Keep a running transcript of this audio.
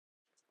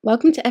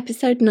Welcome to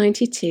episode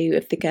 92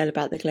 of the Girl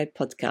About the Globe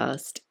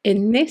podcast.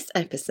 In this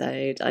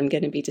episode, I'm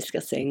going to be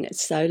discussing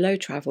solo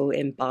travel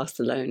in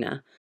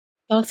Barcelona.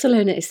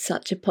 Barcelona is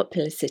such a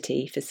popular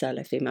city for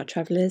solo female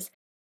travellers,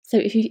 so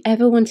if you've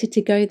ever wanted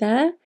to go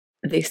there,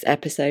 this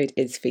episode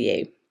is for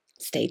you.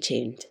 Stay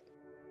tuned.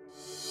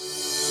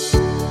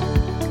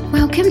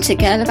 Welcome to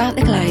Girl About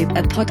the Globe,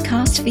 a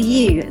podcast for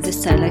you, the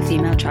solo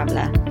female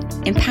traveller,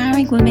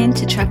 empowering women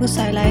to travel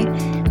solo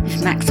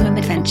with maximum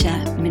adventure,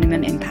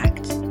 minimum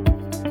impact.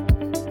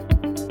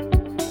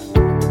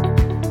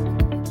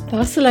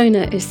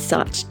 Barcelona is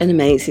such an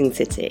amazing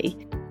city.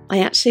 I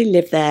actually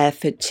lived there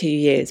for 2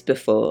 years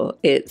before.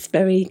 It's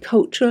very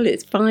cultural,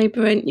 it's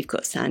vibrant, you've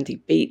got sandy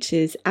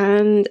beaches,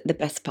 and the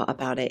best part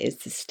about it is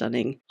the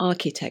stunning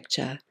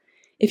architecture.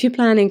 If you're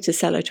planning to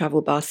solo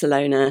travel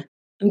Barcelona,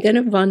 I'm going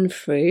to run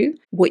through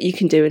what you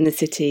can do in the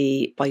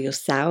city by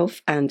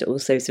yourself and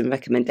also some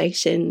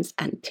recommendations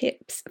and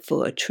tips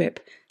for a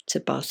trip to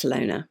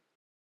Barcelona.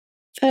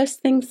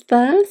 First things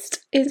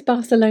first, is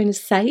Barcelona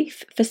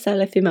safe for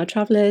solo female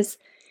travellers?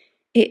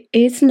 It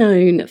is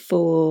known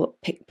for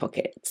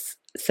pickpockets,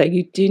 so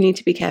you do need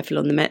to be careful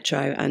on the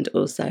metro and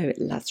also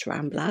Las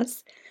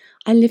Ramblas.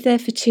 I lived there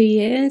for 2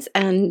 years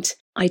and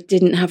I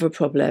didn't have a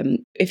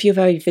problem. If you're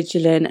very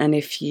vigilant and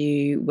if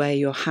you wear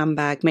your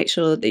handbag, make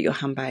sure that your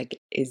handbag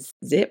is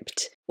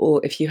zipped, or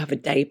if you have a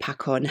day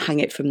pack on, hang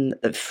it from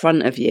the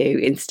front of you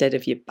instead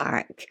of your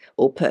back,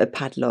 or put a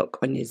padlock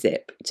on your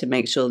zip to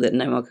make sure that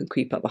no one can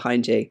creep up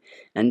behind you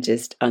and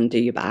just undo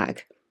your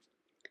bag.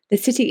 The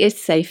city is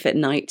safe at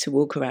night to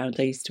walk around.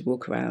 I used to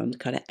walk around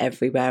kind of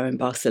everywhere in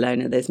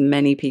Barcelona. There's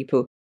many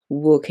people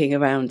walking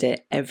around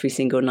it every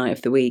single night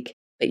of the week.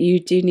 But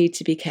you do need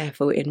to be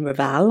careful in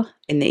Raval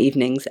in the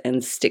evenings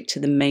and stick to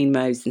the main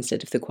roads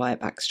instead of the quiet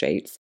back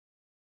streets.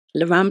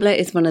 La Rambla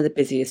is one of the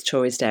busiest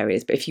tourist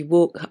areas, but if you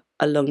walk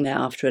along there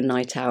after a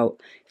night out,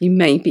 you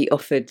may be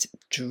offered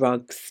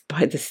drugs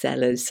by the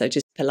sellers. So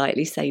just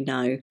politely say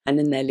no and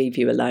then they'll leave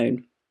you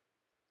alone.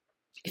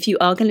 If you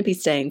are going to be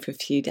staying for a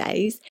few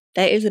days,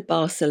 there is a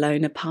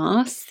Barcelona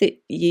pass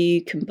that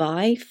you can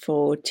buy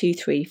for 2,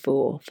 3,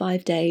 4,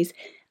 5 days,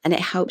 and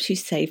it helps you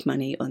save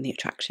money on the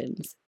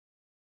attractions.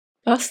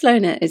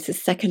 Barcelona is the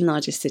second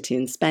largest city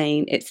in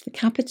Spain. It's the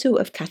capital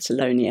of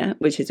Catalonia,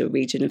 which is a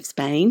region of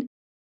Spain.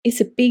 It's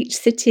a beach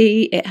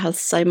city. It has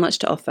so much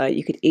to offer.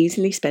 You could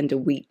easily spend a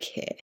week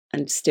here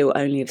and still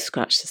only have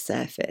scratched the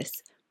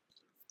surface.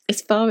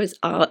 As far as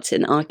art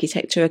and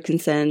architecture are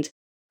concerned,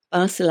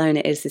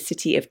 Barcelona is the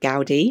city of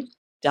Gaudi,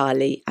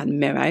 Dali and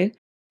Miro,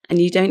 and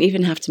you don't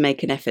even have to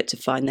make an effort to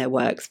find their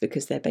works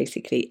because they're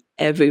basically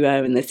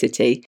everywhere in the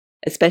city,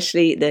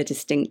 especially their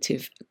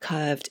distinctive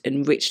curved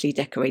and richly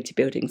decorated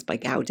buildings by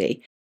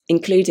Gaudi,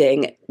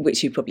 including,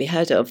 which you've probably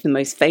heard of, the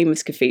most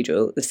famous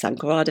cathedral, the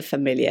Sagrada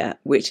Familia,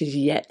 which is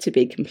yet to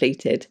be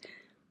completed.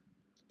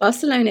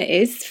 Barcelona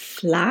is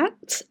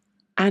flat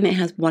and it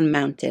has one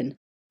mountain,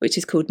 which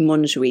is called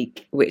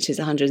Montjuïc, which is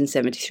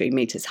 173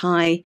 metres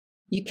high.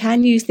 You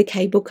can use the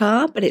cable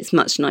car, but it's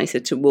much nicer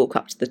to walk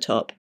up to the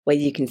top where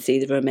you can see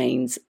the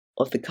remains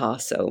of the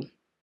castle.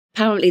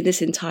 Apparently, this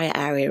entire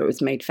area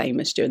was made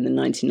famous during the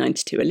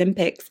 1992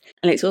 Olympics,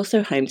 and it's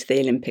also home to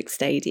the Olympic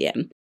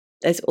Stadium.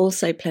 There's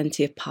also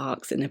plenty of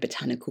parks and a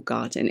botanical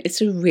garden.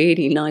 It's a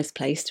really nice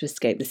place to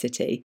escape the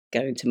city,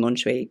 going to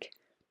Montjuïc.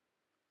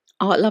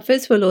 Art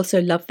lovers will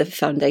also love the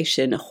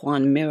Foundation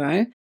Joan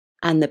Miró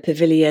and the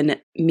Pavilion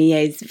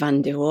Mies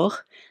van der Rohe,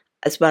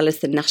 as well as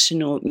the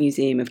National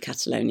Museum of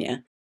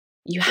Catalonia.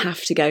 You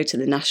have to go to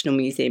the National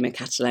Museum of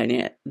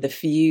Catalonia. The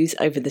views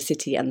over the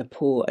city and the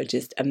port are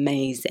just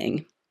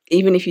amazing.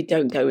 Even if you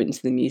don't go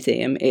into the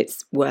museum,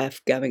 it's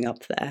worth going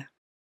up there.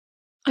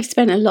 I've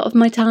spent a lot of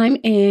my time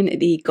in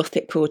the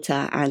Gothic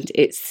Quarter and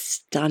it's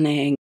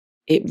stunning.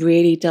 It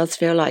really does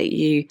feel like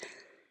you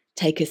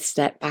take a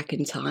step back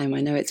in time. I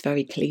know it's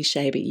very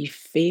cliche, but you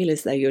feel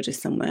as though you're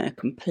just somewhere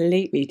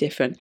completely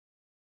different.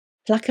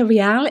 Plaça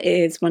Real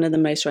is one of the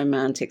most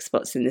romantic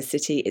spots in the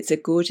city. It's a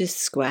gorgeous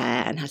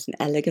square and has an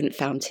elegant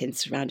fountain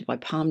surrounded by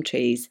palm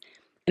trees,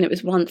 and it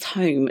was once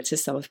home to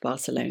some of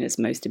Barcelona's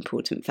most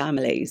important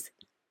families.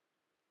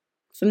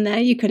 From there,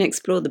 you can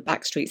explore the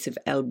back streets of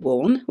El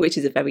Born, which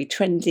is a very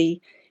trendy,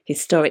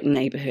 historic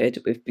neighbourhood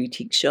with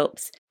boutique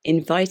shops,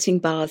 inviting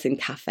bars and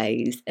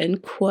cafes,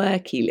 and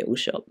quirky little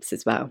shops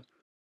as well.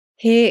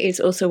 Here is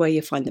also where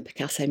you'll find the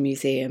Picasso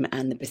Museum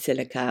and the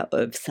Basilica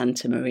of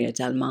Santa Maria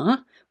del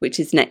Mar, which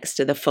is next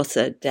to the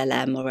Fossa de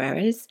les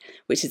Moreres,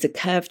 which is a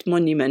curved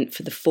monument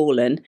for the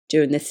fallen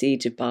during the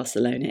siege of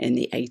Barcelona in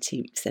the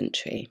 18th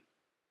century.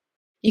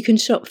 You can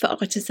shop for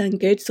artisan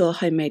goods or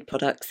homemade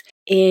products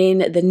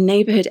in the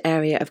neighbourhood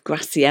area of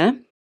Gracia.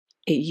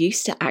 It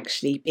used to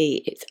actually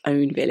be its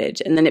own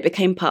village, and then it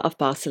became part of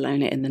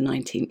Barcelona in the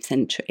 19th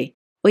century.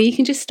 Or you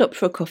can just stop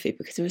for a coffee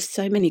because there are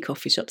so many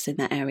coffee shops in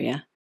that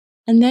area.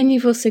 And then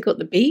you've also got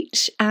the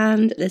beach,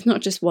 and there's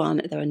not just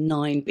one, there are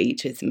 9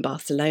 beaches in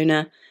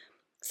Barcelona.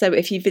 So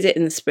if you visit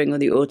in the spring or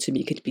the autumn,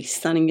 you could be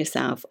sunning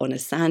yourself on a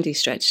sandy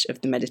stretch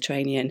of the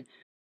Mediterranean.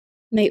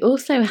 They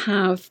also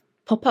have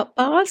pop-up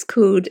bars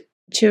called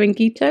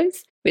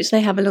chiringuitos, which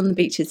they have along the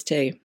beaches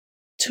too.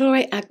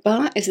 Torre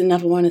Akbar is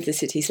another one of the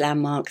city's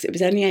landmarks. It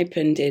was only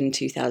opened in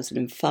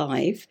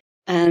 2005,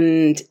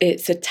 and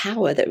it's a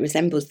tower that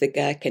resembles the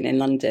Gherkin in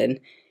London.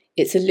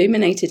 It's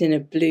illuminated in a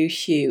blue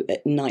hue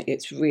at night.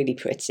 It's really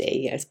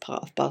pretty as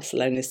part of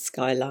Barcelona's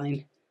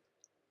skyline.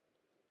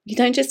 You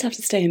don't just have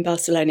to stay in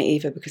Barcelona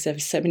either, because there are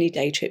so many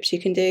day trips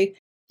you can do.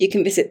 You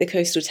can visit the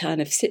coastal town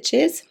of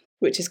Sitges,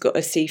 which has got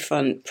a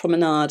seafront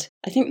promenade.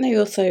 I think they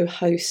also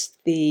host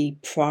the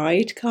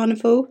Pride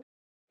Carnival.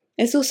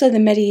 There's also the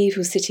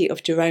medieval city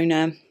of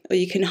Girona, or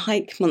you can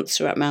hike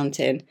Montserrat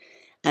Mountain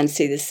and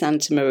see the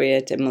Santa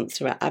Maria de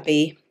Montserrat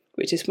Abbey,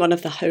 which is one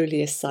of the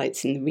holiest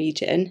sites in the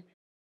region.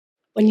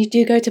 When you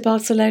do go to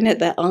Barcelona,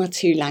 there are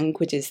 2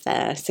 languages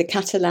there, so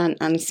Catalan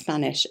and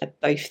Spanish are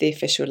both the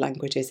official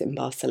languages in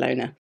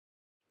Barcelona.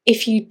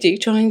 If you do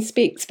try and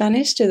speak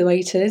Spanish to the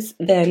waiters,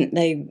 then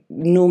they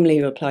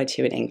normally reply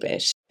to you in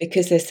English.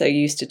 Because they're so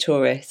used to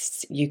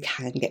tourists, you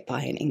can get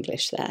by in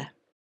English there.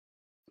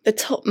 The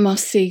top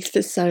must-see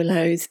for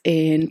solos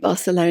in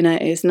Barcelona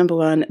is number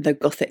 1, the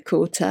Gothic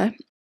Quarter.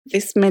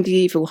 This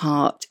medieval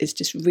heart is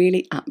just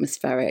really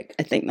atmospheric.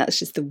 I think that's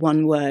just the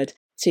one word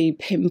to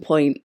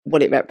pinpoint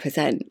what it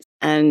represents.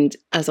 And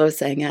as I was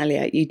saying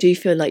earlier, you do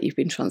feel like you've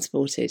been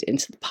transported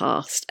into the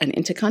past and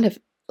into kind of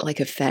like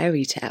a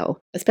fairy tale,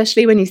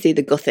 especially when you see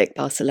the Gothic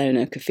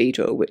Barcelona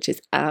Cathedral, which is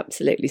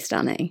absolutely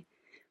stunning.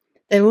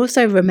 There are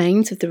also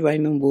remains of the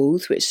Roman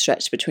walls, which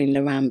stretch between La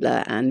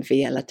Rambla and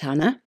Via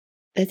Latana.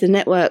 There's a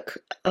network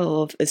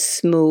of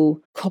small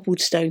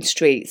cobblestone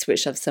streets,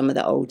 which have some of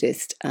the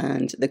oldest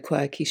and the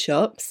quirky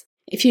shops.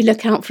 If you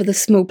look out for the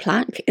small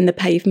plaque in the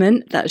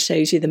pavement, that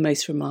shows you the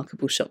most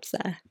remarkable shops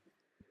there.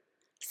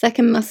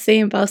 Second must-see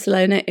in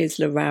Barcelona is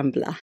La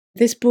Rambla.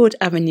 This broad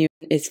avenue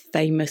is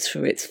famous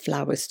for its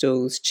flower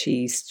stalls,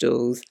 cheese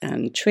stalls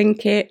and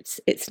trinkets.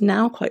 It's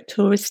now quite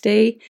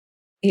touristy.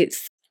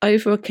 It's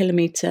over 1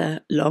 kilometre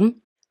long,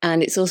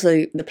 and it's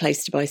also the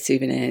place to buy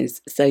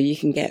souvenirs, so you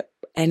can get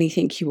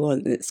anything you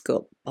want that's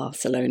got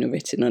Barcelona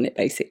written on it,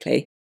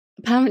 basically.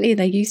 Apparently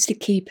they used to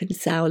keep and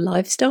sell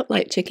livestock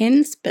like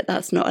chickens, but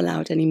that's not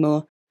allowed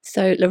anymore,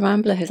 so La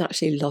Rambla has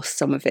actually lost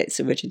some of its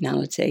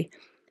originality.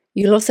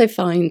 You'll also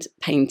find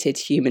painted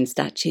human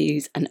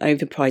statues and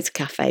overpriced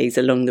cafes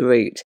along the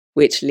route,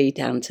 which lead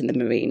down to the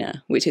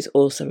marina, which is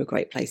also a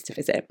great place to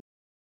visit.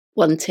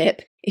 One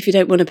tip, if you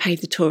don't want to pay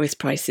the tourist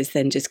prices,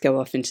 then just go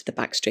off into the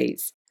back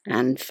streets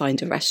and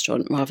find a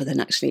restaurant rather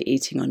than actually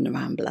eating on La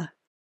Rambla.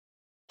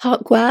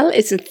 Park Güell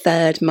is the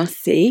third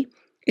must-see.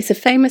 It's a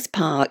famous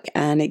park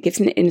and it gives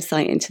an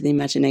insight into the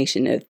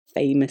imagination of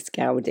famous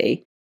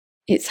Gaudi.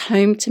 It's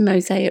home to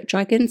mosaic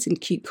dragons and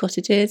cute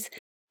cottages,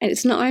 and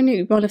it's not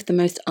only one of the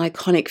most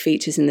iconic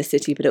features in the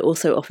city, but it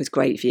also offers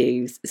great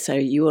views. So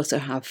you also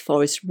have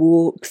forest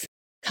walks,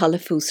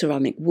 colourful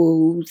ceramic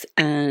walls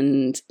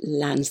and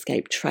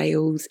landscape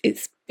trails.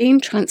 It's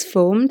been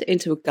transformed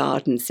into a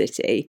garden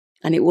city,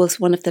 and it was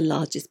one of the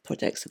largest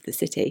projects of the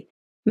city.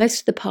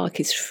 Most of the park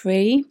is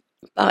free,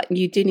 but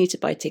you do need to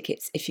buy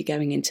tickets if you're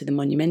going into the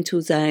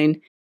monumental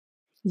zone.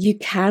 You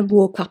can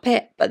walk up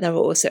it, but there are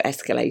also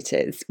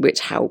escalators,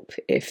 which help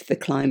if the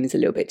climb is a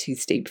little bit too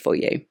steep for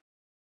you.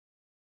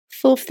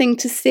 Fourth thing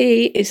to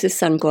see is the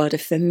Sagrada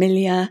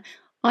Familia.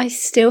 I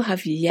still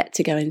have yet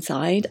to go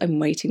inside. I'm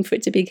waiting for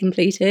it to be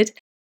completed.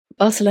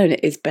 Barcelona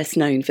is best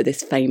known for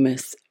this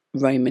famous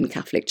Roman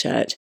Catholic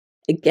church.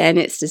 Again,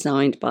 it's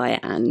designed by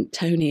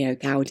Antonio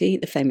Gaudi,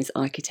 the famous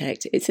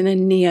architect. It's in a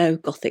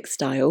neo-Gothic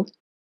style.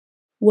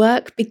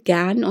 Work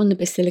began on the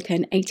basilica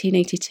in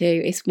 1882.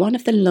 It's one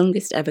of the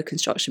longest ever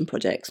construction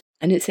projects,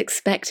 and it's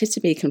expected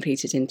to be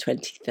completed in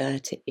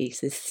 2030. So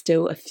there's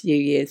still a few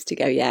years to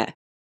go yet.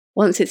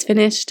 Once it's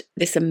finished,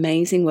 this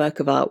amazing work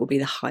of art will be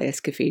the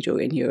highest cathedral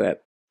in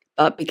Europe.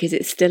 But because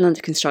it's still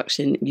under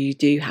construction, you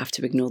do have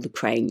to ignore the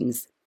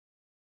cranes.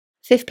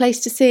 Fifth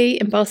place to see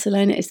in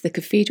Barcelona is the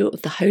Cathedral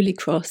of the Holy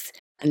Cross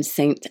and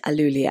Saint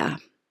Eulalia.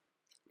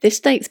 This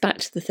dates back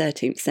to the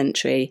 13th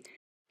century.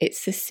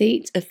 It's the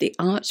seat of the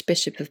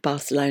Archbishop of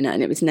Barcelona,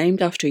 and it was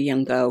named after a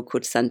young girl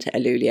called Santa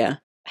Eulalia,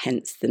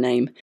 hence the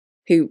name,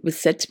 who was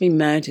said to be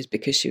murdered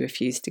because she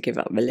refused to give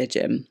up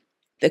religion.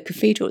 The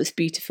cathedral is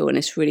beautiful and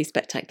it's really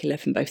spectacular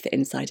from both the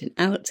inside and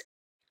out,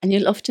 and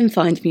you'll often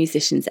find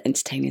musicians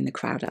entertaining the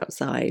crowd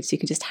outside, so you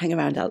can just hang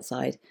around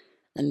outside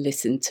and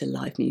listen to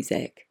live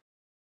music.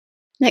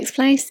 Next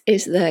place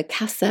is the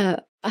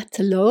Casa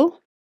Batlló.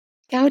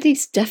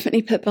 Gaudi's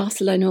definitely put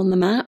Barcelona on the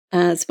map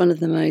as one of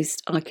the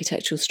most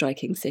architectural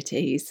striking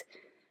cities.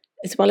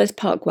 As well as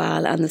Park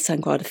Güell and the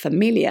Sagrada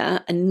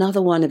Familia,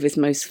 another one of his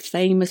most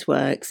famous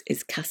works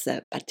is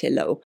Casa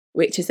Batlló,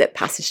 which is at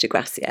Passeig de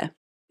Gràcia.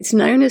 It's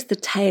known as the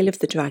Tail of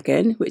the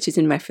Dragon, which is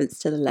in reference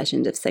to the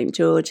legend of St.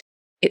 George.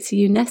 It's a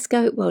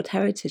UNESCO World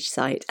Heritage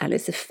Site, and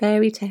it's a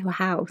fairy tale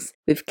house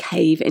with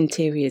cave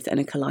interiors and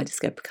a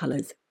kaleidoscope of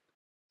colours.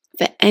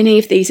 For any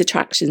of these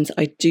attractions,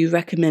 I do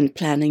recommend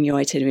planning your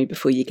itinerary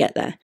before you get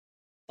there.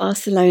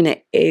 Barcelona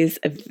is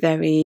a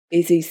very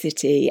busy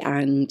city,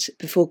 and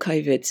before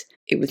COVID,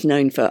 it was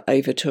known for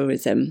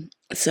over-tourism.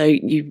 So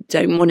you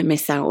don't want to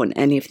miss out on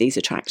any of these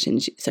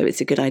attractions. So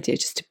it's a good idea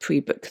just to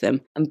pre-book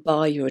them and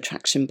buy your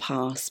attraction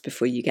pass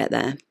before you get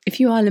there. If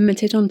you are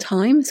limited on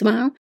time as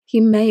well,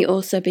 you may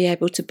also be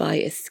able to buy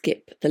a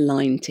skip the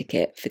line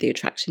ticket for the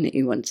attraction that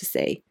you want to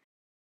see.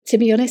 To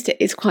be honest, it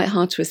is quite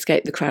hard to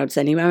escape the crowds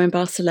anywhere in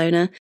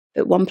Barcelona,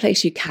 but one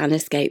place you can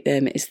escape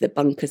them is the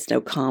Bunkers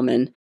del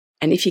Carmen.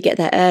 And if you get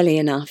there early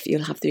enough,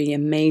 you'll have the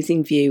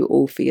amazing view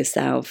all for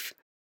yourself.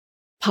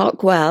 Park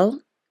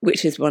Güell,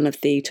 which is one of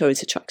the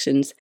tourist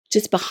attractions,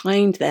 just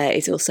behind there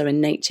is also a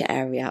nature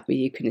area where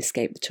you can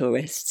escape the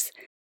tourists.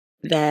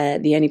 There,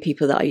 the only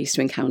people that I used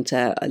to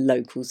encounter are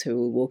locals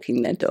who are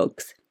walking their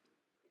dogs.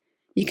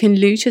 You can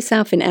lose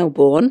yourself in El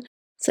Born,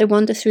 so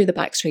wander through the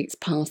back streets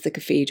past the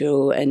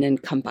cathedral and then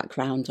come back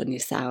round on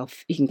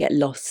yourself. You can get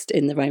lost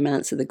in the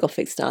romance of the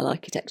Gothic-style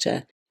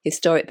architecture,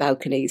 historic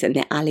balconies and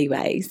the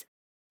alleyways.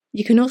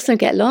 You can also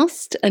get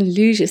lost and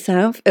lose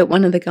yourself at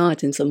one of the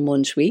gardens on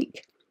Montjuïc.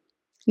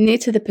 Near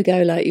to the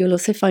pergola, you'll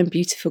also find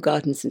beautiful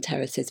gardens and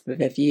terraces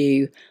with a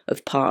view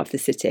of part of the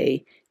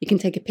city. You can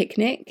take a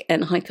picnic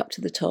and hike up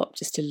to the top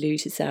just to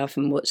lose yourself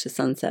and watch the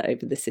sunset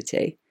over the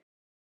city.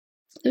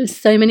 There's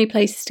so many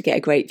places to get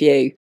a great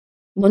view.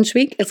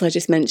 Montjuïc, as I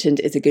just mentioned,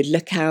 is a good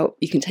lookout.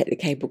 You can take the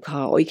cable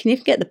car or you can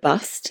even get the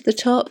bus to the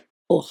top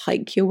or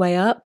hike your way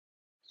up.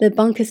 The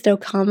Bunkers del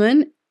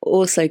Carmen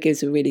also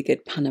gives a really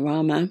good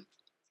panorama.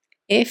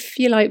 If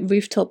you like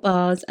rooftop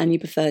bars and you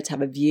prefer to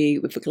have a view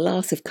with a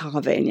glass of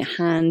cava in your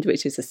hand,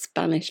 which is a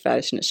Spanish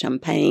version of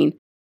champagne,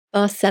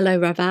 Barcelo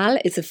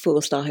Raval is a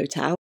 4-star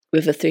hotel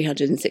with a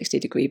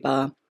 360-degree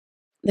bar.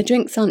 The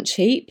drinks aren't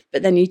cheap,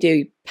 but then you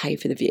do pay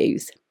for the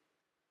views.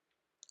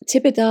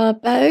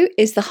 Tibidabo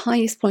is the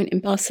highest point in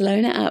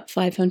Barcelona at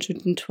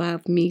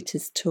 512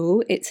 metres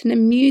tall. It's an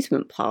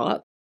amusement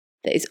park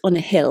that is on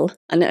a hill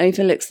and it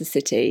overlooks the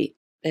city.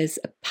 There's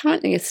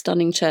apparently a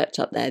stunning church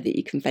up there that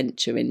you can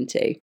venture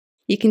into.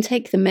 You can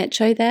take the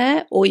metro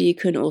there, or you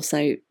can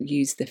also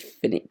use the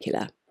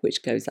funicular,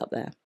 which goes up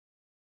there.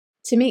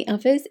 To meet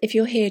others, if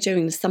you're here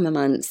during the summer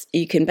months,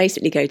 you can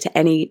basically go to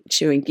any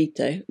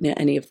chiringuito, near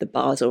any of the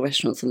bars or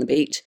restaurants on the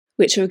beach,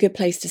 which are a good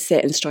place to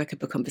sit and strike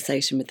up a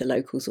conversation with the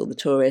locals or the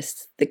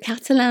tourists. The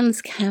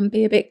Catalans can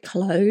be a bit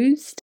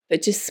closed,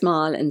 but just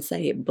smile and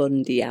say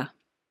bon dia.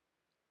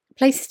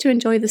 Places to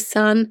enjoy the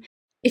sun.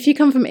 If you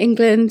come from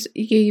England,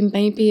 you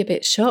may be a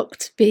bit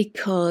shocked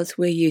because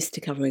we're used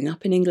to covering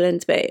up in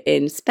England, but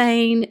in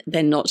Spain,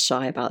 they're not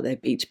shy about their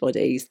beach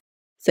bodies.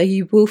 So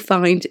you will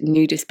find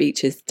nudist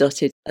beaches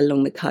dotted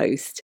along the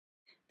coast.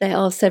 There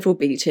are several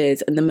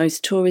beaches, and the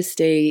most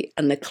touristy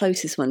and the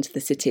closest one to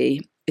the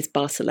city is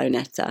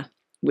Barceloneta,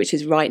 which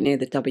is right near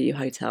the W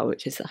Hotel,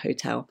 which is a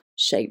hotel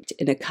shaped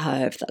in a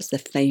curve. That's the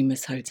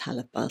famous hotel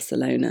of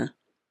Barcelona.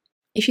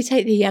 If you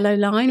take the yellow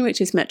line, which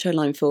is Metro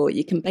Line 4,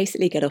 you can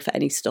basically get off at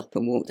any stop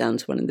and walk down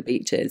to one of the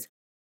beaches.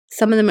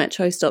 Some of the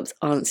metro stops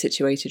aren't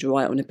situated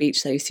right on a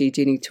beach though, so you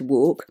do need to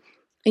walk.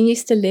 I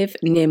used to live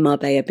near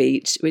Marbella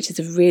Beach, which is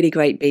a really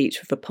great beach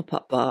with a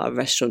pop-up bar, a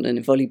restaurant and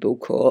a volleyball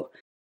court.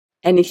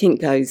 Anything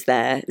goes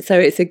there, so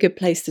it's a good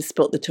place to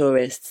spot the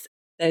tourists.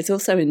 There's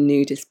also a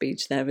nudist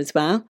beach there as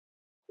well.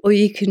 Or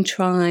you can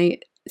try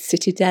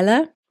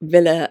Ciutadella,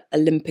 Villa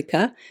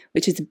Olímpica,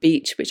 which is a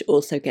beach which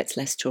also gets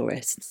less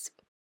tourists.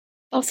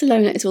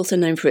 Barcelona is also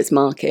known for its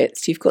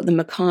markets. You've got the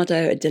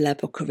Mercado de la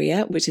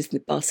Boqueria, which is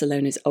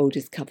Barcelona's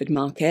oldest covered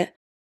market.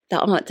 That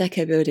Art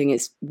Deco building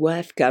is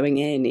worth going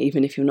in,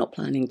 even if you're not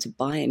planning to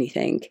buy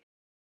anything.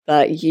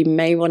 But you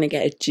may want to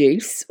get a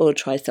juice or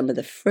try some of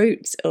the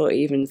fruits or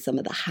even some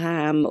of the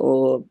ham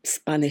or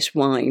Spanish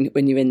wine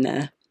when you're in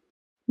there.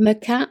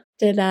 Mercat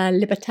de la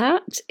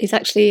Libertad is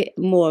actually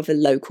more of a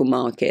local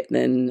market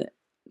than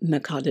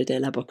Mercado de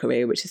la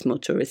Boqueria, which is more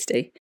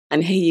touristy.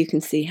 And here you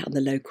can see how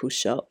the locals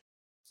shop.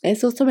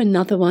 There's also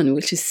another one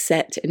which is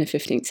set in a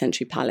 15th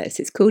century palace.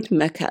 It's called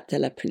Mercat de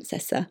la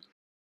Princesa.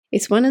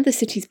 It's one of the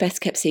city's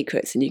best kept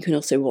secrets, and you can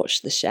also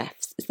watch the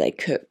chefs as they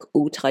cook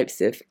all types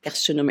of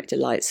gastronomic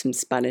delights from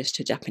Spanish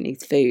to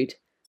Japanese food.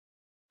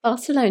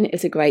 Barcelona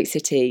is a great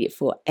city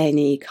for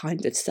any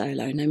kind of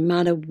solo, no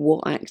matter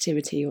what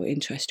activity or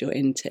interest you're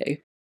into.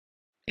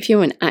 If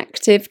you're an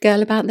active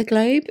girl about the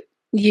globe,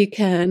 you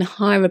can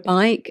hire a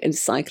bike and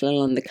cycle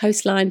along the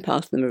coastline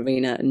past the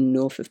marina and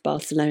north of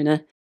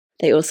Barcelona.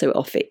 They also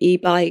offer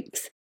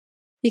e-bikes.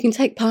 You can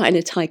take part in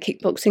a Thai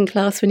kickboxing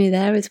class when you're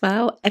there as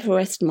well.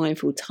 Everest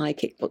Mindful Thai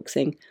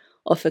Kickboxing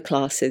offer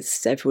classes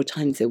several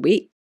times a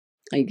week.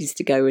 I used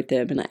to go with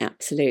them and I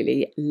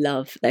absolutely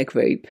love their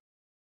group.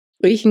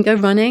 Or you can go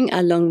running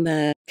along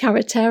the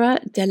Carretera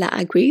de la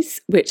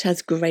Aguis, which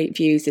has great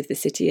views of the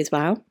city as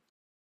well.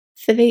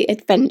 For the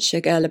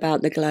adventure girl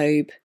about the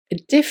globe, a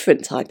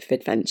different type of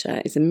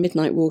adventure is a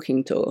midnight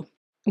walking tour,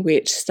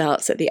 which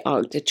starts at the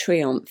Arc de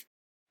Triomphe.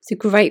 It's a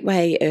great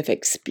way of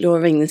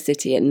exploring the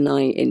city at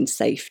night in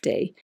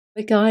safety.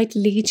 The guide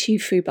leads you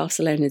through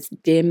Barcelona's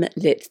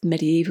dim-lit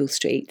medieval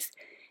streets,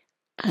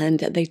 and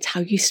they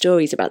tell you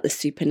stories about the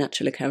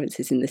supernatural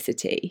occurrences in the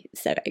city,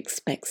 so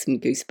expect some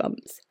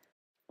goosebumps.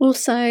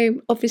 Also,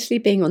 obviously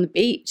being on the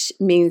beach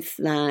means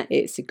that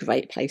it's a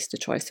great place to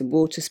try some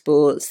water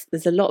sports.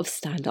 There's a lot of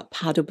stand-up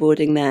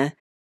paddleboarding there.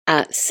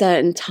 At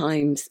certain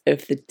times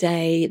of the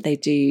day, they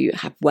do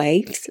have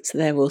waves, so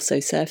there are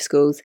also surf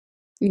schools.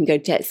 You can go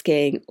jet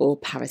skiing or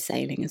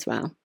parasailing as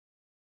well.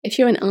 If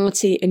you're an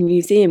arty and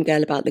museum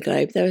girl about the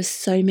globe, there are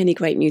so many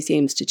great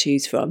museums to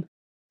choose from.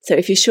 So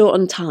if you're short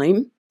on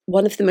time,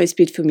 one of the most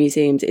beautiful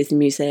museums is the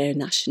Museo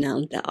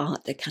Nacional de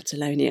Art de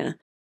Catalonia.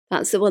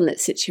 That's the one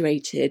that's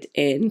situated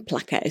in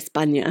Plaça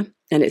España,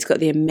 and it's got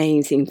the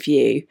amazing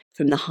view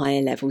from the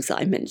higher levels that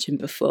I mentioned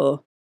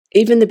before.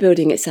 Even the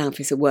building itself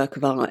is a work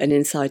of art, and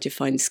inside you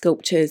find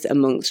sculptures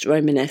amongst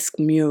Romanesque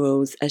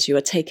murals as you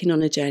are taken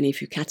on a journey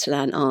through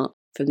Catalan art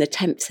from the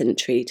 10th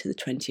century to the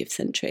 20th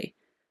century.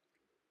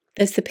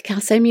 There's the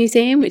Picasso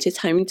Museum, which is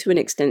home to an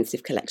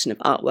extensive collection of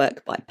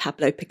artwork by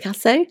Pablo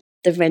Picasso,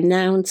 the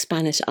renowned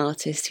Spanish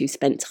artist who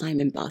spent time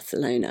in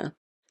Barcelona.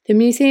 The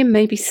museum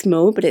may be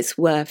small, but it's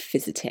worth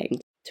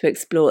visiting to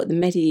explore the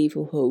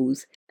medieval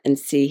halls and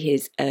see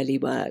his early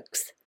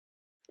works.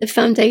 The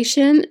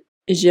Foundation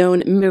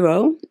Joan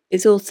Miró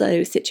is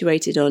also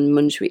situated on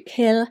Montjuïc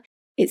Hill.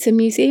 It's a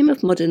museum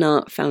of modern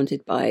art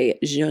founded by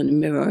Joan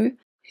Miró,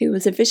 who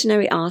was a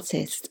visionary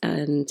artist,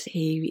 and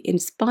he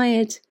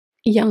inspired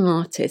young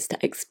artists to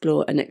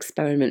explore and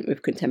experiment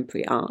with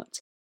contemporary art.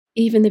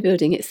 Even the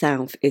building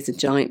itself is a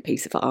giant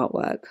piece of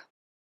artwork.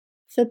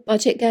 For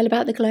budget girl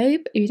about the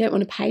globe, if you don't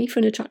want to pay for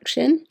an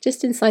attraction,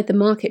 just inside the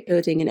market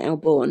building in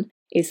Elborn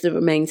is the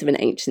remains of an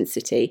ancient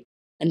city,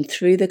 and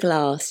through the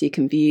glass you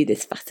can view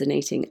this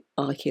fascinating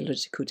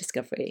archaeological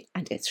discovery,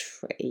 and it's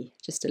free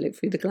just to look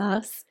through the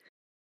glass.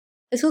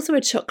 There's also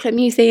a chocolate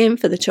museum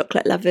for the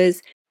chocolate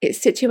lovers. It's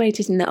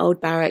situated in the old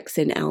barracks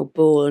in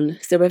Elborn,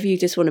 so whether you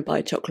just want to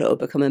buy chocolate or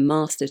become a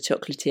master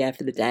chocolatier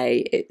for the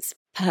day, it's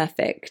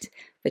perfect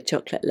for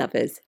chocolate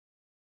lovers.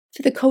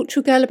 For the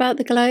cultural girl about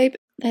the globe,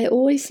 there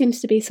always seems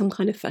to be some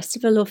kind of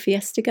festival or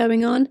fiesta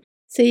going on,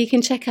 so you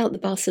can check out the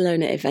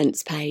Barcelona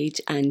events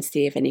page and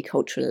see if any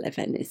cultural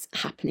event is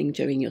happening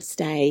during your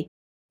stay.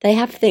 They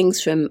have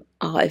things from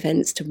art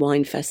events to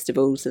wine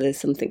festivals, so there's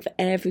something for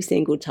every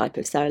single type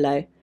of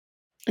solo.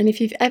 And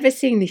if you've ever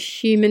seen the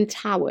human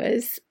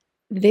towers,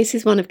 this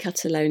is one of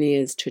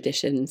Catalonia's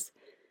traditions.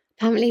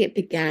 Apparently it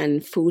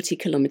began 40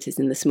 kilometres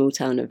in the small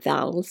town of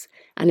Valls,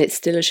 and it's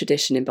still a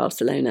tradition in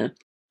Barcelona.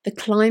 The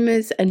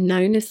climbers are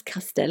known as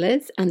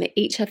castellers, and they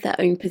each have their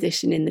own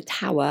position in the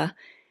tower,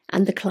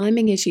 and the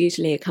climbing is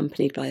usually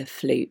accompanied by a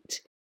flute.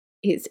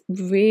 It's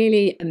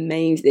really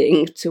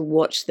amazing to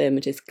watch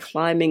them just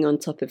climbing on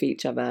top of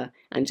each other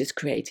and just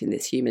creating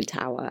this human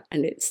tower,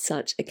 and it's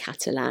such a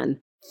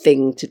Catalan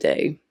thing to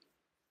do.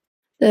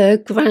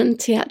 The Gran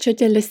Teatre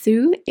de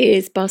l'Estiu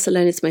is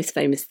Barcelona's most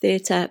famous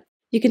theatre.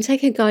 You can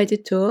take a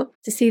guided tour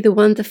to see the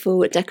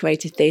wonderful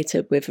decorated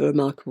theatre with a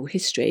remarkable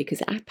history,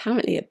 because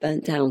apparently it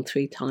burnt down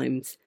 3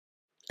 times.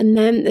 And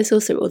then there's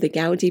also all the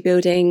Gaudi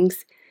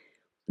buildings.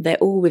 They're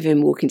all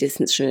within walking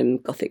distance from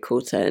Gothic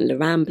Quarter and La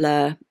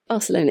Rambla.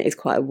 Barcelona is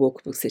quite a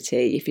walkable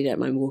city if you don't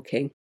mind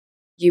walking.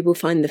 You will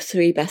find the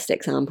 3 best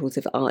examples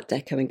of Art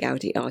Deco and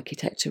Gaudi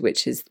architecture,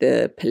 which is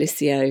the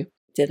Palacio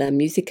de la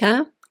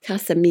Música,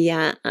 Casa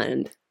Mia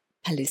and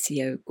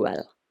Palacio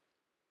Güell.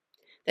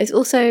 There's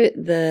also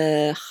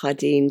the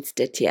Jardins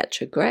de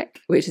Teatre Grec,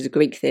 which is a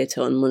Greek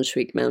theatre on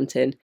Montjuïc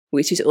Mountain,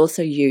 which is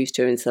also used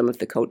during some of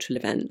the cultural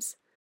events.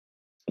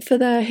 For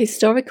the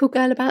historical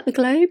girl about the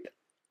globe,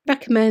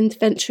 recommend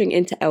venturing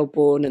into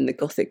Elborn and the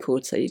Gothic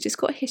Quarter. You've just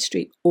got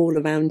history all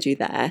around you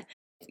there.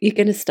 You're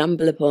going to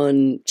stumble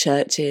upon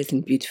churches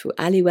and beautiful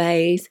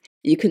alleyways.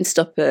 You can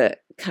stop at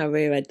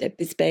Carrera de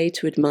Bisbay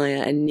to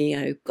admire a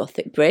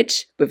neo-Gothic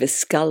bridge with a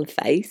skull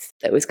face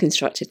that was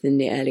constructed in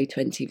the early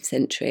 20th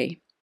century.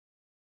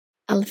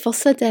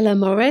 Alfossa de la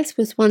Mores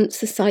was once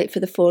the site for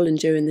the fallen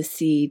during the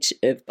siege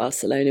of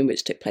Barcelona,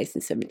 which took place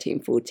in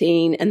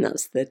 1714, and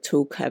that's the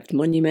tall curved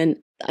monument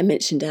that I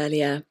mentioned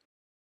earlier.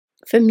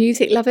 For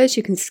music lovers,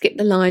 you can skip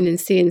the line and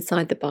see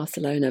inside the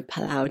Barcelona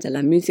Palau de la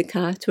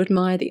Música to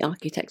admire the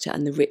architecture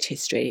and the rich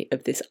history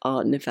of this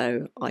Art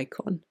Nouveau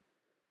icon.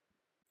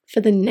 For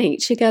the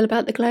nature girl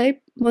about the globe,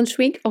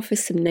 Montjuïc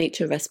offers some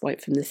nature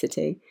respite from the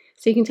city.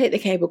 So you can take the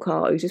cable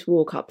car or just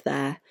walk up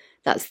there.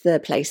 That's the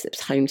place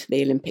that's home to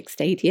the Olympic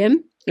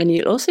Stadium. And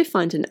you'll also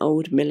find an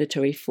old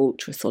military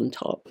fortress on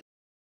top.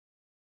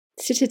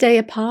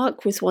 Ciutadella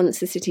Park was once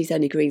the city's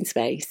only green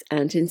space,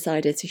 and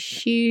inside it's a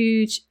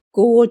huge,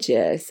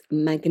 gorgeous,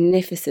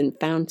 magnificent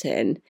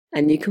fountain,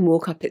 and you can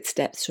walk up its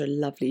steps for a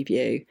lovely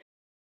view.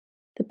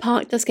 The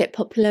park does get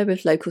popular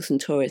with locals and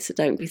tourists, so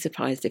don't be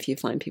surprised if you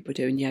find people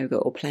doing yoga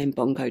or playing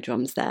bongo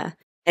drums there.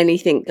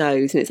 Anything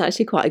goes, and it's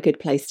actually quite a good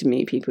place to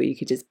meet people. You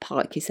could just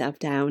park yourself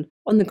down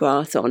on the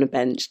grass or on a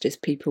bench,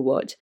 just people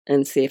watch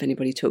and see if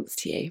anybody talks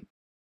to you.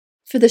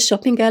 For the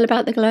shopping girl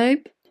about the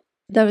globe,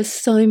 there are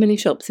so many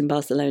shops in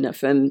Barcelona,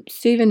 from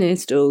souvenir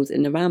stalls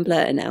in the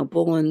Rambla and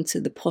Elborn to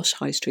the posh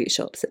high street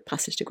shops at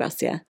Passeig de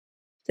Gràcia.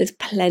 There's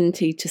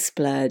plenty to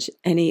splurge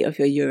any of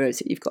your euros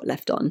that you've got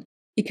left on.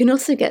 You can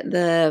also get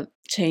the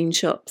chain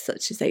shops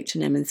such as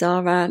H&M and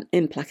Zara,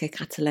 in Plaza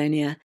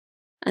Catalonia.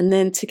 And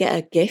then to get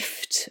a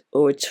gift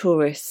or a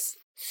tourist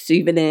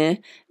souvenir,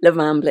 La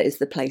Rambla is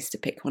the place to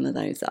pick one of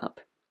those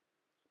up.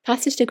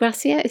 Passage de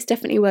Gracia is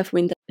definitely worth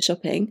window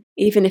shopping,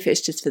 even if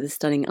it's just for the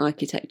stunning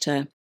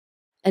architecture.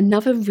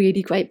 Another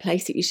really great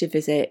place that you should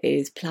visit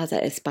is Plaza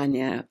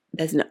España.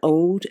 There's an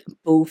old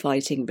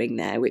bullfighting ring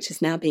there, which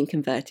has now been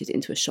converted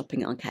into a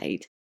shopping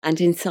arcade. And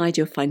inside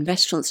you'll find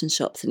restaurants and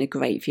shops and a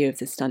great view of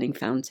the stunning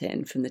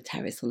fountain from the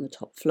terrace on the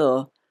top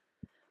floor.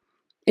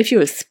 If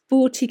you're a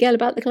sporty girl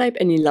about the globe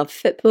and you love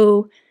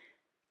football,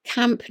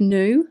 Camp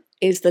Nou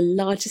is the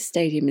largest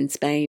stadium in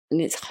Spain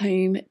and it's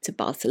home to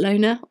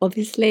Barcelona,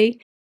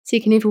 obviously. So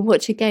you can either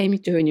watch a game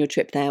during your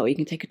trip there or you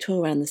can take a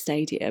tour around the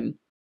stadium.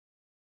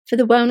 For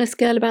the wellness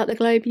girl about the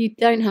globe, you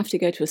don't have to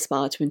go to a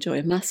spa to enjoy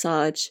a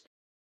massage.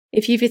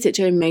 If you visit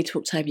during May to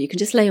October, you can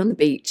just lay on the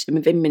beach and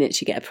within minutes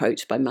you get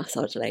approached by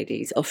massage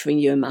ladies offering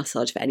you a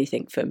massage for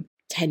anything from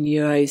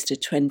 €10 to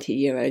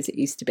 €20 it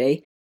used to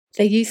be.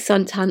 They use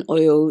suntan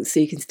oil so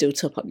you can still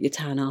top up your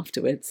tan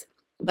afterwards.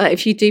 But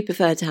if you do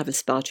prefer to have a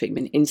spa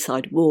treatment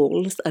inside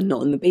walls and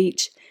not on the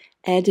beach,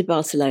 Air de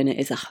Barcelona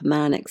is a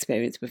Hammam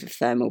experience with a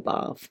thermal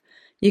bath.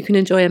 You can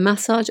enjoy a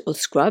massage or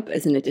scrub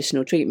as an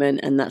additional treatment,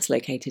 and that's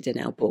located in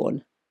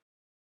Elborn.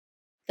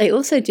 They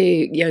also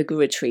do yoga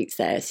retreats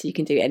there, so you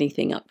can do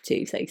anything up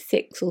to, say,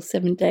 6 or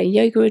 7 day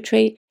yoga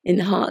retreat in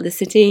the heart of the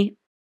city.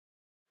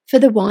 For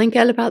the wine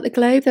girl about the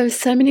globe, there are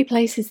so many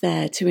places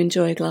there to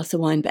enjoy a glass of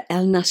wine, but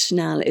El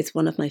Nacional is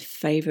one of my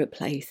favourite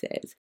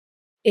places.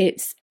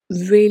 It's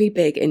really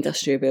big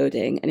industrial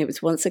building and it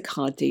was once a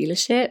car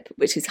dealership,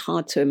 which is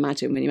hard to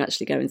imagine when you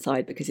actually go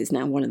inside because it's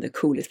now one of the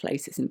coolest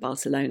places in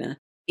Barcelona.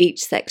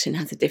 Each section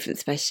has a different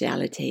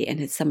speciality and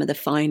has some of the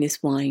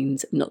finest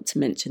wines, not to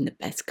mention the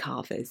best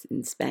carvers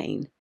in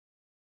Spain.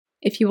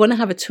 If you want to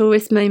have a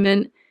tourist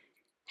moment,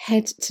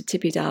 head to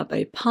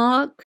Tibidabo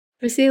Park.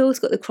 Brazil's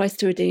got the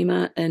Cristo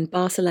Redeemer and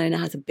Barcelona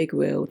has a big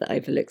wheel that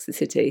overlooks the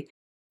city.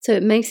 So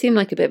it may seem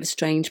like a bit of a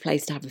strange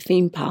place to have a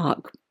theme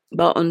park,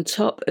 but on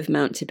top of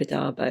Mount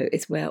Tibidabo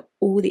is where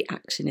all the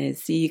action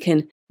is. So you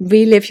can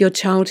relive your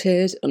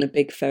childhood on a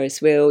big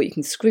Ferris wheel, you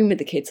can scream with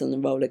the kids on the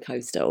roller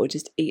coaster or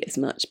just eat as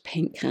much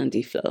pink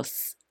candy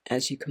floss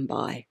as you can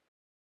buy.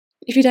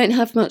 If you don't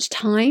have much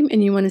time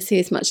and you want to see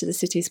as much of the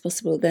city as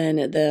possible, then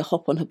the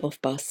hop on hop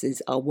off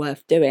buses are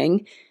worth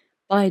doing.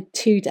 Buy a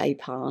 2-day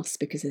pass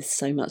because there's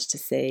so much to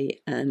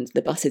see and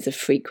the buses are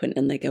frequent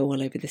and they go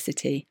all over the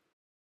city.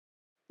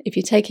 If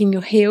you're taking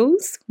your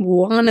heels,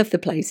 one of the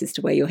places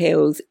to wear your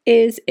heels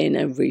is in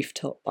a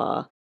rooftop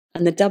bar.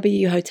 And the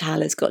W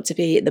Hotel has got to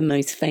be the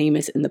most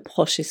famous and the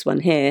poshest one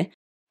here.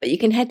 But you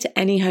can head to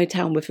any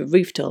hotel with a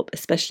rooftop,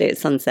 especially at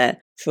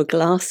sunset, for a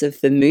glass of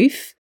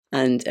vermouth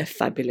and a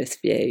fabulous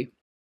view.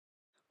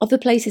 Other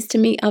places to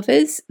meet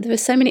others, there are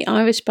so many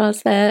Irish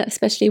bars there,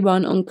 especially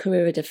one on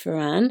Carrera de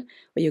Ferran,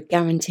 where you're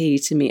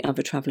guaranteed to meet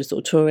other travellers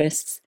or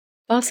tourists.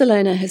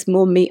 Barcelona has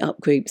more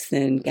meet-up groups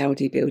than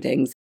Gaudi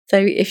buildings. So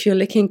if you're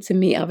looking to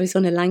meet others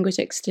on a language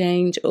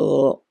exchange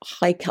or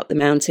hike up the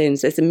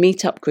mountains, there's a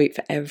meet-up group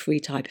for every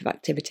type of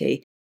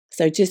activity.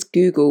 So just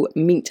Google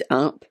meet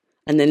up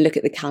and then look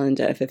at the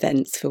calendar of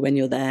events for when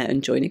you're there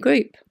and join a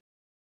group.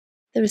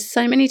 There are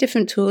so many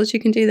different tours you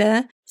can do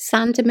there.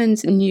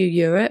 Sandeman's New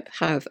Europe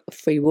have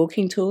free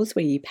walking tours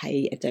where you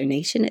pay a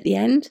donation at the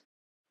end.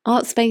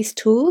 Art Space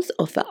Tours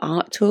offer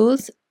art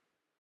tours.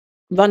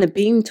 Run a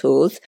Beam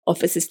Tours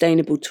offer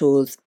sustainable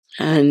tours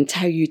and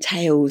tell you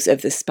tales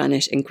of the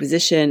Spanish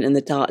Inquisition and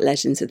the dark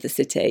legends of the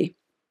city.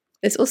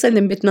 There's also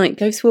the Midnight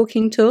Ghost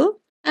Walking Tour,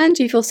 and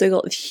you've also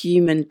got the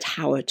Human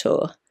Tower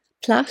Tour.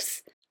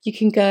 Plus, you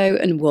can go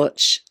and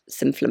watch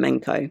some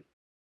flamenco.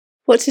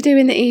 What to do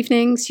in the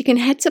evenings? You can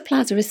head to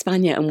Plaza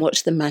España and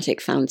watch the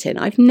Magic Fountain.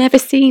 I've never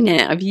seen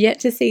it. I've yet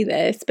to see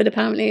this, but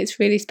apparently it's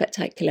really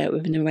spectacular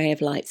with an array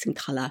of lights and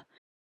colour.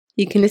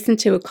 You can listen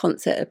to a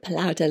concert at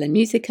Palau de la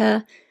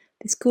Música.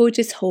 This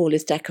gorgeous hall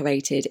is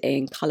decorated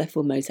in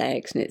colourful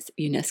mosaics and it's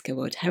UNESCO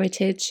World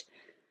Heritage.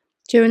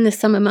 During the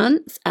summer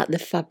months at the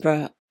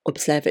Fabra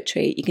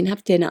Observatory, you can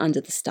have dinner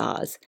under the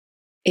stars.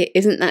 It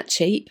isn't that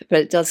cheap, but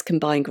it does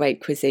combine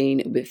great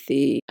cuisine with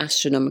the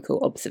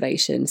astronomical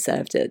observation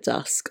served at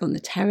dusk on the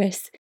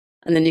terrace.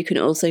 And then you can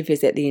also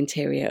visit the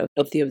interior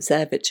of the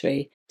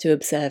observatory to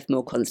observe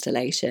more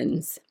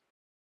constellations.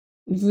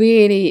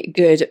 Really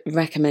good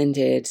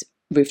recommended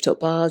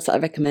rooftop bars that I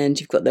recommend.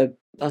 You've got the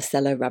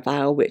Barcelo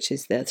Raval, which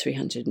is the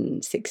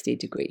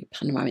 360-degree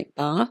panoramic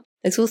bar.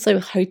 There's also a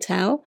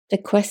hotel, the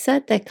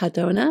Cuesa de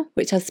Cardona,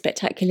 which has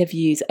spectacular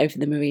views over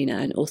the marina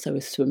and also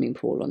a swimming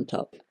pool on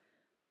top.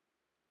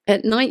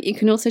 At night, you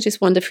can also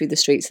just wander through the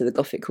streets of the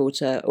Gothic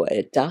Quarter or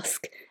at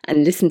dusk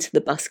and listen to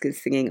the buskers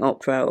singing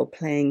opera or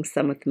playing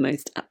some of the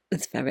most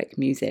atmospheric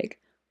music.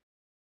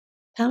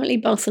 Apparently,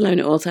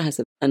 Barcelona also has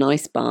an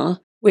ice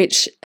bar,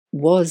 which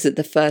was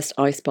the first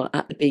ice bar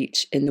at the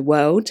beach in the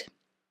world.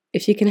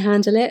 If you can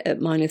handle it at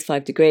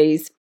 -5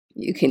 degrees,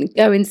 you can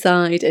go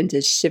inside and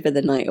just shiver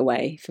the night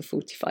away for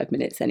 45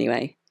 minutes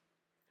anyway.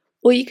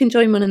 Or you can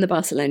join one of the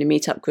Barcelona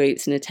meetup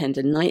groups and attend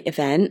a night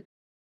event.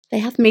 They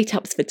have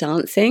meetups for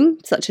dancing,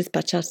 such as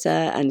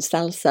bachata and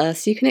salsa,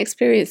 so you can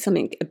experience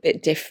something a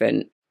bit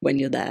different when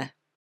you're there.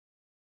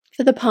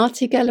 For the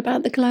party girl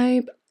about the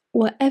globe,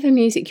 whatever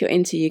music you're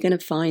into, you're going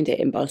to find it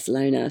in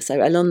Barcelona.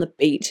 So along the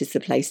beach is the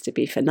place to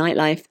be for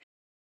nightlife.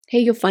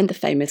 Here you'll find the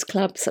famous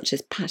clubs such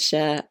as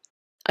Pacha,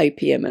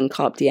 Opium and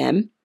Carpe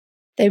Diem.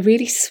 They're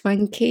really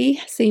swanky,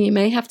 so you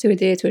may have to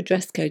adhere to a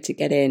dress code to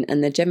get in,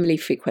 and they're generally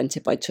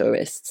frequented by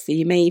tourists, so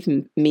you may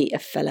even meet a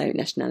fellow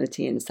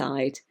nationality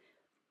inside.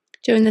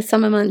 During the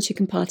summer months, you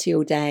can party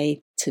all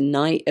day to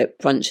night at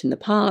Brunch in the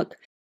Park,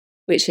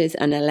 which is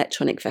an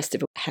electronic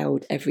festival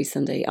held every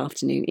Sunday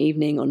afternoon,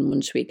 evening on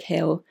Montjuic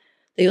Hill.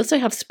 They also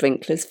have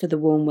sprinklers for the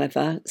warm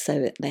weather, so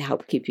that they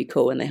help keep you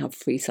cool, and they have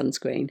free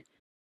sunscreen.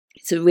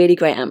 It's a really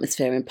great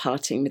atmosphere, and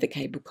partying with a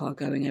cable car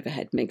going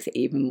overhead makes it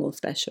even more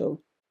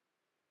special.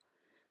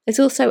 There's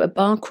also a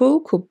bar crawl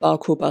called Bar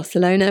Crawl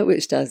Barcelona,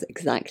 which does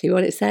exactly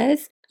what it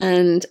says,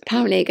 and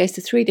apparently it goes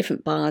to 3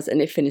 different bars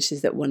and it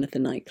finishes at one of the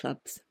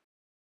nightclubs.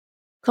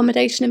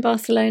 Accommodation in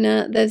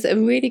Barcelona, there's a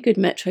really good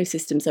metro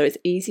system, so it's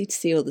easy to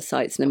see all the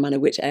sites no matter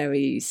which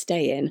area you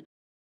stay in.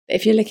 But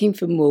if you're looking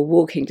for more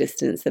walking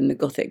distance, then the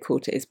Gothic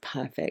Quarter is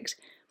perfect.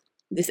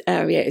 This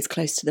area is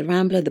close to the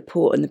Rambla, the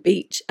port and the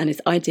beach, and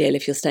is ideal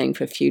if you're staying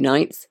for a few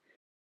nights.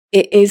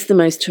 It is the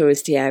most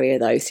touristy area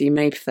though, so you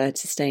may prefer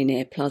to stay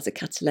near Plaza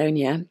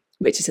Catalonia,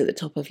 which is at the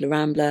top of La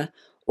Rambla,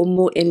 or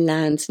more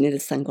inland near the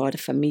Sagrada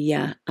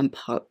Familia and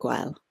Park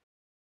Güell.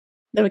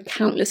 There are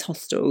countless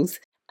hostels,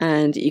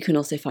 and you can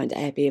also find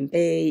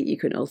Airbnb, you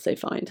can also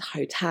find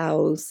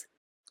hotels.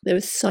 There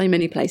are so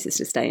many places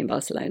to stay in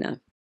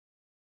Barcelona.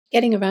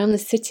 Getting around the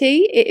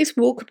city, it is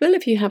walkable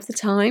if you have the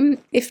time.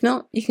 If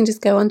not, you can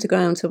just go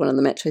underground to one of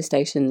the metro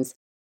stations.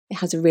 It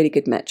has a really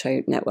good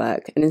metro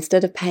network, and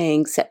instead of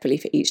paying separately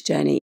for each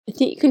journey, I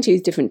think you can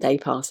choose different day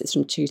passes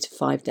from 2 to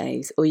 5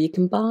 days, or you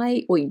can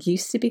buy what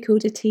used to be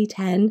called a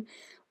T10,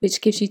 which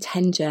gives you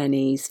 10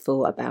 journeys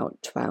for about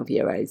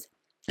 €12.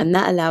 And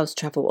that allows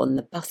travel on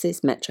the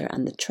buses, metro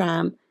and the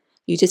tram.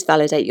 You just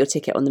validate your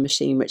ticket on the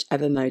machine,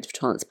 whichever mode of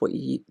transport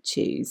you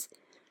choose.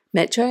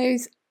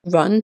 Metros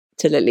run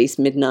till at least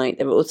midnight.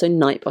 There are also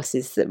night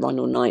buses that run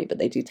all night, but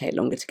they do take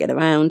longer to get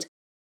around.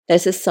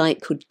 There's a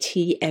site called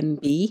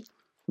TMB,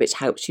 which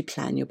helps you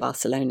plan your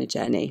Barcelona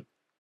journey.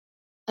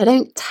 I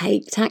don't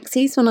take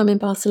taxis when I'm in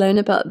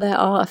Barcelona, but there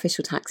are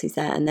official taxis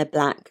there, and they're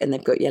black and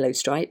they've got yellow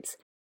stripes.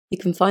 You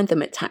can find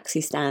them at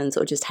taxi stands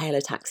or just hail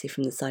a taxi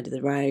from the side of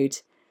the road.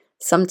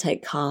 Some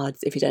take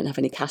cards if you don't have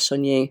any cash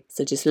on you,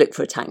 so just look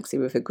for a taxi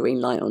with a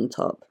green light on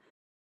top.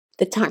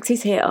 The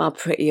taxis here are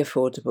pretty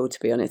affordable, to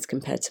be honest,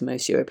 compared to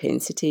most European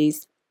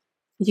cities.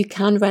 You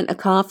can rent a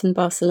car from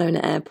Barcelona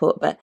Airport,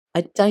 but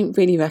I don't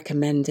really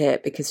recommend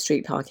it because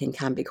street parking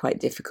can be quite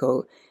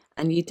difficult,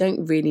 and you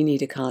don't really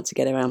need a car to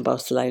get around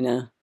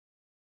Barcelona.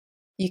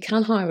 You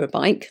can hire a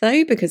bike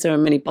though, because there are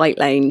many bike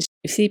lanes.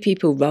 You see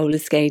people roller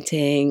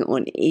skating,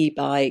 on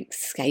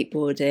e-bikes,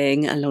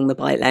 skateboarding along the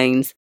bike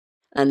lanes,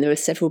 and there are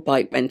several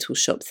bike rental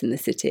shops in the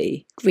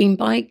city. Green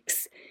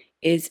Bikes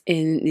is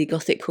in the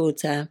Gothic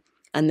Quarter,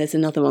 and there's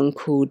another one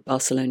called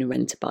Barcelona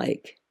Rent a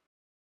Bike.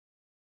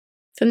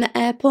 From the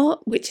airport,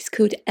 which is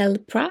called El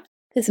Prat,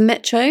 there's a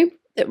metro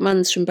that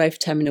runs from both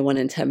Terminal 1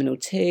 and Terminal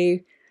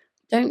 2.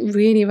 Don't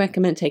really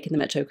recommend taking the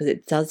metro because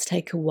it does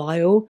take a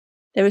while.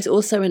 There is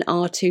also an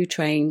R2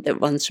 train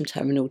that runs from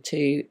Terminal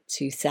 2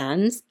 to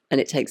Sands,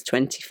 and it takes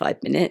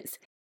 25 minutes.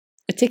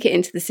 A ticket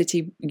into the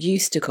city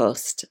used to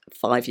cost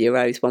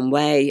 €5 one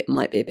way, it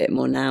might be a bit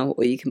more now,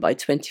 or you can buy a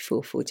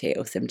 24, 48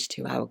 or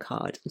 72-hour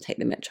card and take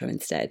the metro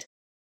instead.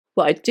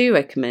 What I do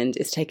recommend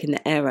is taking the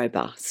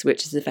Aerobus,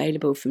 which is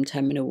available from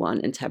Terminal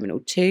 1 and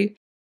Terminal 2,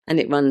 and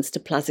it runs to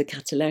Plaza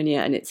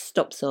Catalonia and it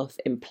stops off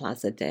in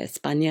Plaza de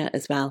España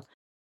as well.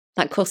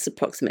 That costs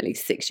approximately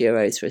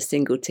 €6 for a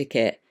single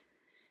ticket.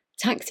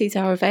 Taxis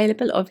are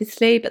available,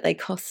 obviously, but they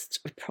cost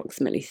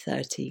approximately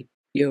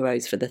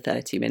 €30 for the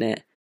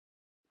 30-minute.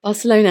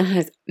 Barcelona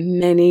has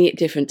many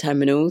different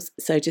terminals,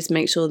 so just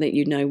make sure that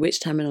you know which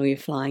terminal you're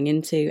flying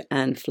into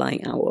and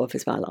flying out of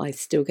as well. I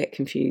still get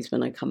confused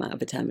when I come out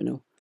of a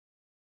terminal.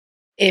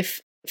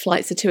 If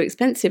flights are too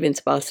expensive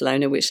into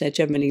Barcelona, which they're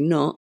generally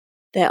not,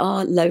 there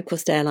are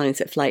low-cost airlines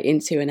that fly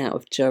into and out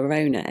of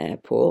Girona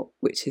Airport,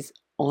 which is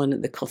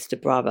on the Costa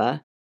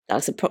Brava.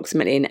 That's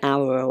approximately an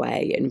hour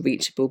away and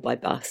reachable by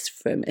bus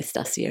from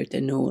Estació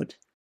de Nord.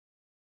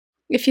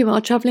 If you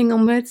are travelling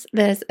onwards,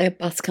 there's a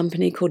bus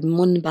company called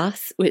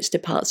Monbus, which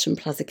departs from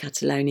Plaza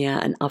Catalonia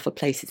and other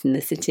places in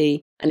the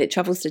city, and it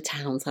travels to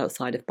towns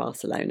outside of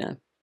Barcelona.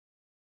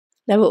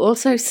 There were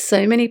also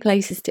so many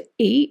places to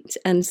eat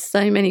and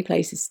so many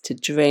places to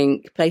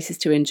drink, places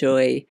to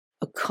enjoy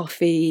a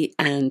coffee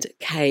and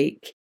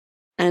cake.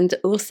 And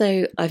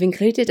also, I've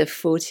included a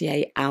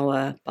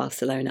 48-hour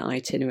Barcelona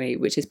itinerary,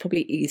 which is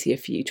probably easier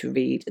for you to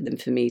read than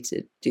for me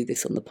to do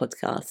this on the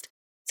podcast.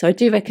 So I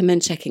do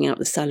recommend checking out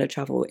the Solo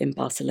Travel in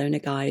Barcelona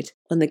guide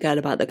on the Girl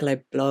About the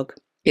Globe blog.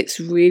 It's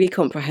really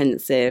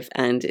comprehensive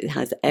and it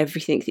has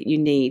everything that you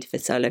need for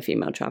solo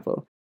female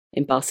travel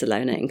in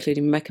Barcelona,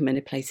 including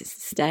recommended places to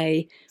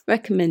stay,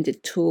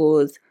 recommended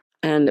tours,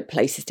 and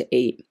places to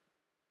eat.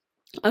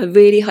 I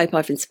really hope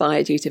I've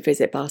inspired you to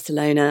visit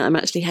Barcelona. I'm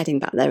actually heading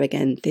back there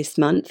again this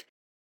month.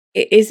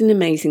 It is an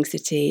amazing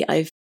city.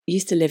 I've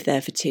used to live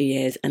there for 2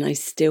 years and I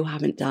still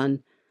haven't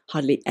done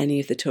hardly any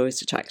of the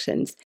tourist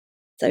attractions.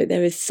 So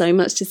there is so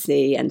much to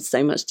see and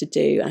so much to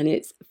do, and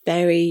it's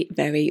very,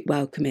 very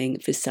welcoming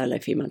for solo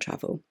female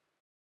travel.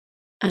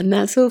 And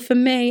that's all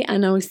from me,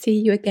 and I will see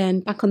you again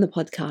back on the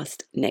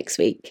podcast next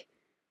week.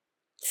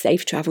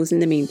 Safe travels in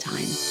the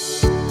meantime.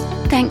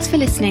 Thanks for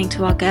listening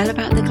to our Girl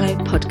About the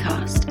Globe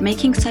podcast,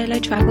 making solo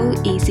travel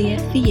easier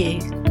for you.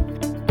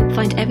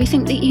 Find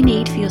everything that you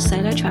need for your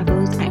solo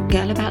travels at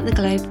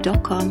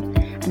girlabouttheglobe.com,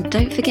 and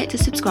don't forget to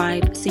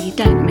subscribe so you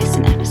don't miss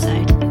an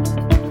episode.